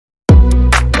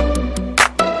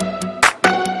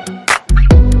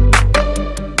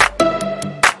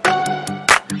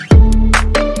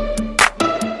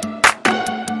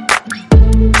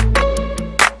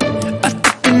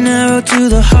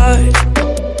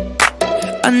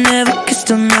I never kissed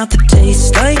a mouth that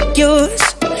tastes like yours.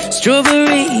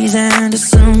 Strawberries and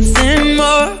something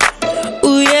more.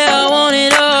 Ooh yeah, I want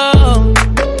it all.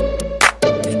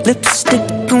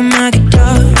 Lipstick on my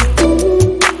guitar.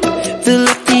 Fill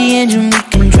up the engine, we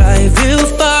can drive real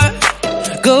far.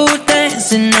 Go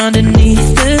dancing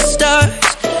underneath the stars.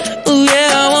 Ooh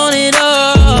yeah, I want it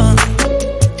all.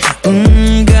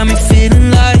 Got me feeling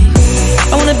like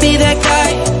I wanna be that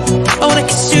guy. I wanna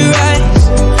kiss your eyes.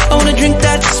 I wanna drink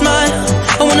that smile.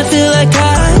 I wanna feel like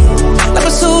like my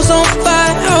soul's on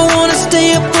fire. I wanna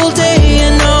stay up all day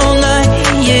and all night.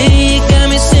 Yeah, you got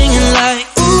me singing like,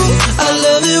 ooh, I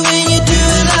love it when you do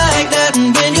it like that.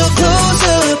 And when you're close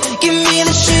up, give me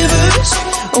the shivers.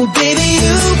 Oh baby,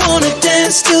 you wanna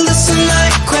dance till the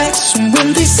sunlight cracks. And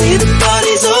when they say the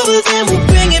party's over, then we'll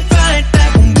bring it right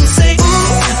back. And we'll say,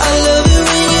 ooh, I love it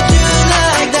when you do it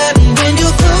like that. And when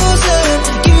you're close up,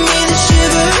 give me the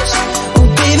shivers. Oh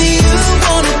baby, you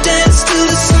wanna dance till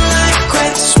the sunlight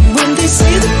cracks. And when they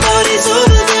say the party's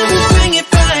over, then we'll bring it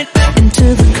right back into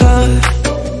the car.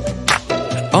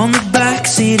 On the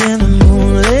backseat in the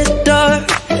moonlit dark.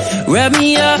 Wrap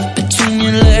me up between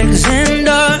your legs and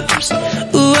arms.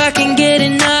 Ooh, I can get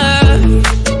enough.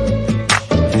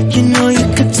 You know you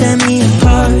could tear me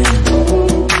apart.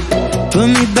 Put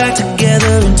me back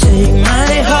together and take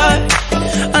my heart.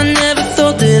 I never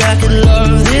thought that I could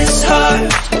love this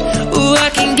hard. Ooh, I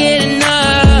can get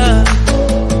enough.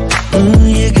 Ooh,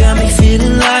 you got me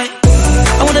feeling like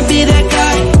I wanna be that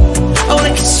guy. I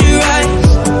wanna kiss your eyes.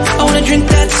 I wanna drink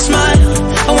that smile.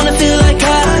 I wanna feel like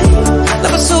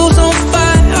like my soul's on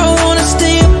fire. I wanna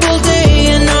stay up all day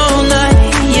and all night.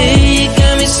 Yeah, you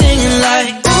got me singing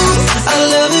like, ooh, I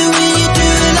love it when you do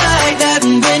it like that.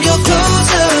 And when you're close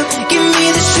up, give me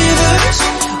the shivers.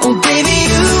 Oh baby,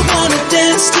 you wanna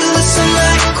dance till the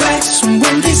sunlight cracks. And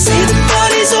when they say the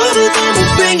party's over, then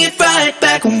we'll bring it right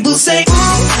back. And we'll say,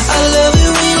 ooh, I love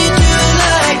it when you do it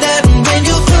like that. And when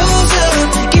you're close up,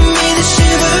 give me the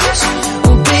shivers.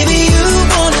 Oh baby, you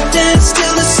wanna dance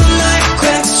till the sunlight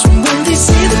cracks. And when they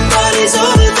say the party's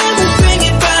over, then we'll bring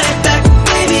it right back.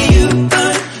 Baby, you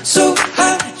burn so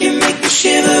hot, you make me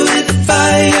shiver with the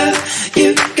fire.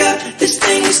 You got this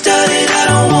thing you started, I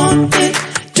don't want it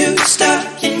to stop.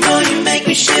 You know you make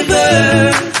me shiver.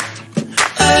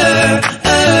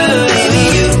 Baby,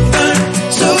 you burn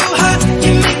so hot,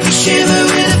 you make me shiver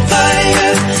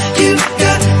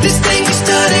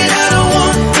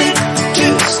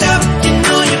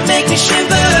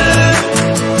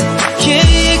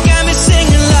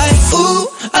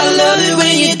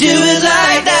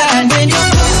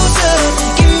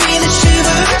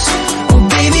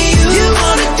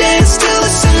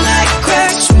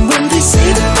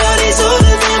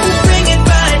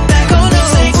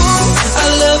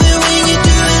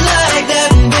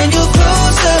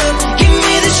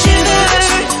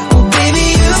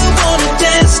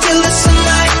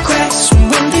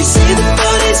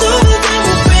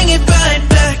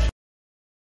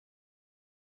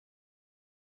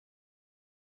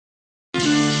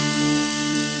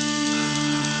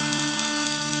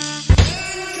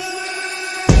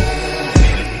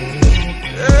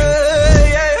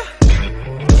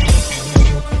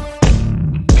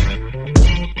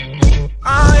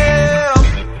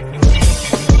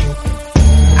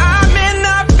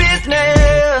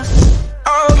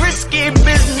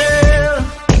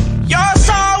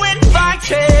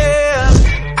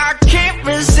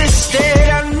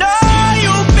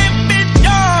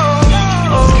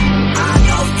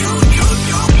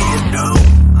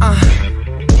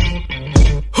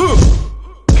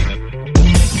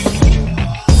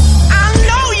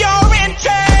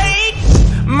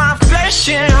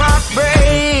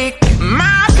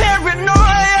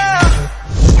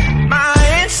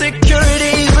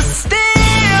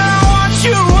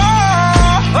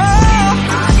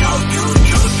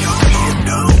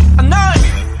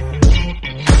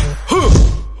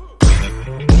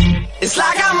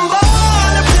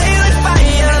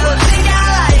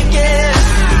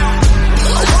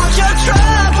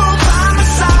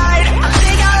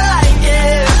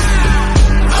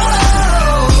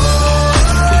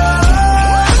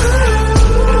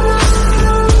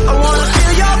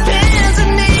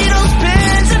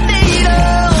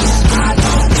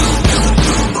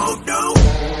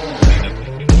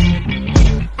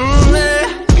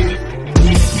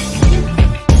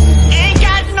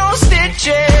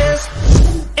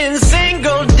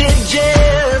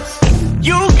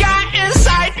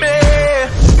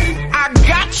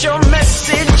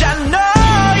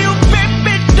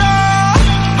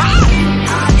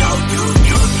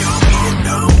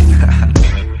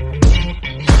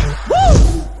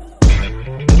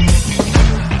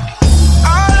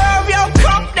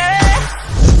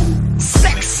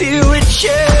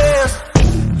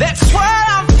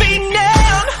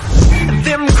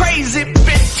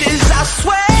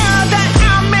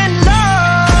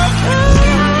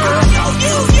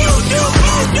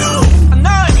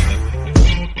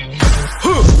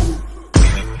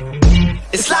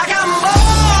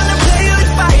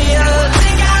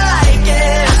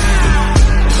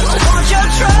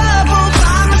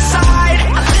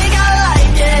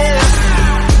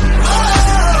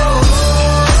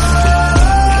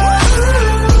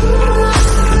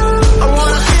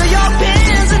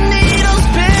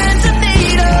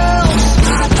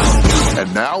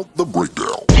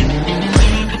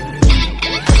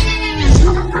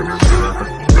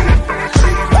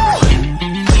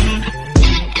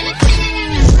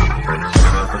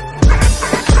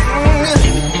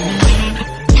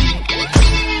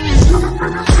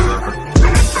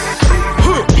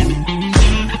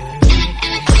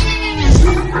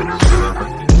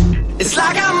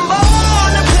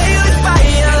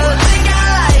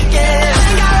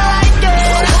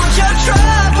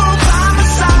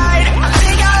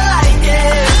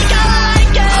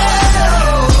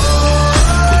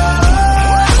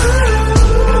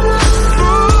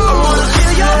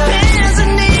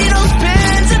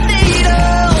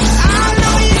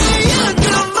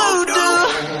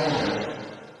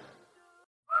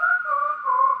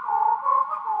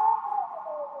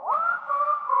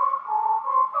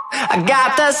I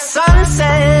got the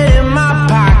sunset in my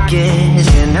pocket,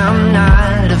 and I'm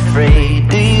not afraid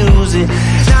to use it.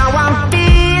 Now I'm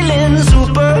feeling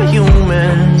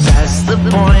superhuman. That's the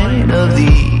point of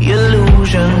the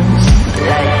illusion.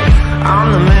 Like,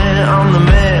 I'm the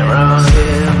man round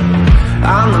here.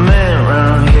 I'm the man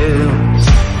round here.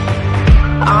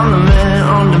 I'm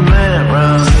the man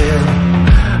round here.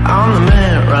 I'm the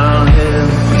man round here.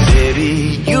 Baby,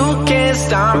 you can't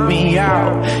stop me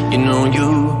out. You know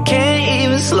you can't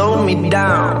even slow me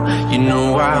down. You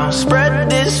know I'll spread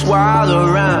this wild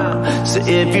around. So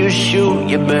if you shoot,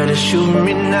 you better shoot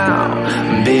me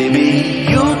now. Baby,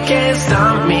 you can't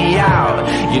stop me out.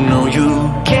 You know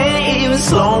you can't even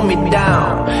slow me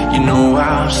down. You know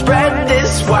I'll spread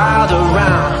this wild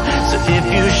around. So if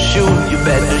you shoot, you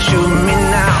better shoot me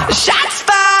now. Shots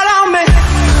fired on me.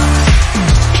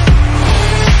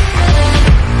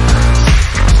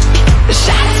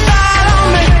 Shots fired on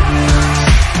me.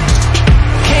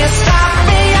 Can't stop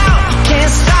me out.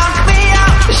 Can't stop me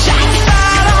out. Shots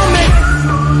fired on me.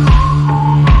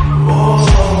 Whoa.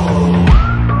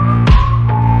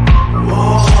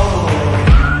 Whoa.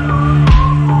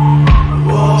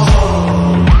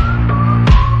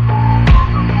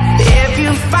 If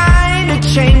you find a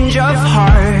change of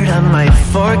heart, I might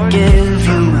forgive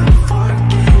you.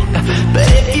 But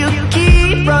if you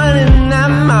keep running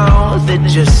that mouth, it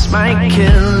just might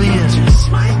kill you.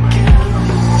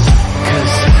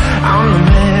 Cause I'm the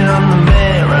man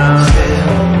round here.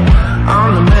 I'm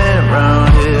the man round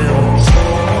here.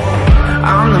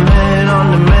 I'm the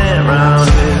man round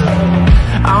here.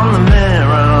 I'm the man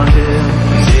round here.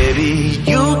 Baby,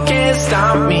 you can't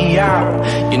stop me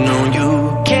out. You know you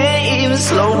can't even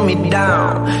slow me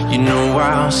down. You know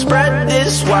I'll spread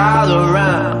this wild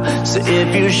around. So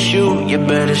if you shoot, you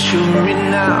better shoot me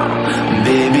now.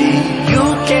 Baby, you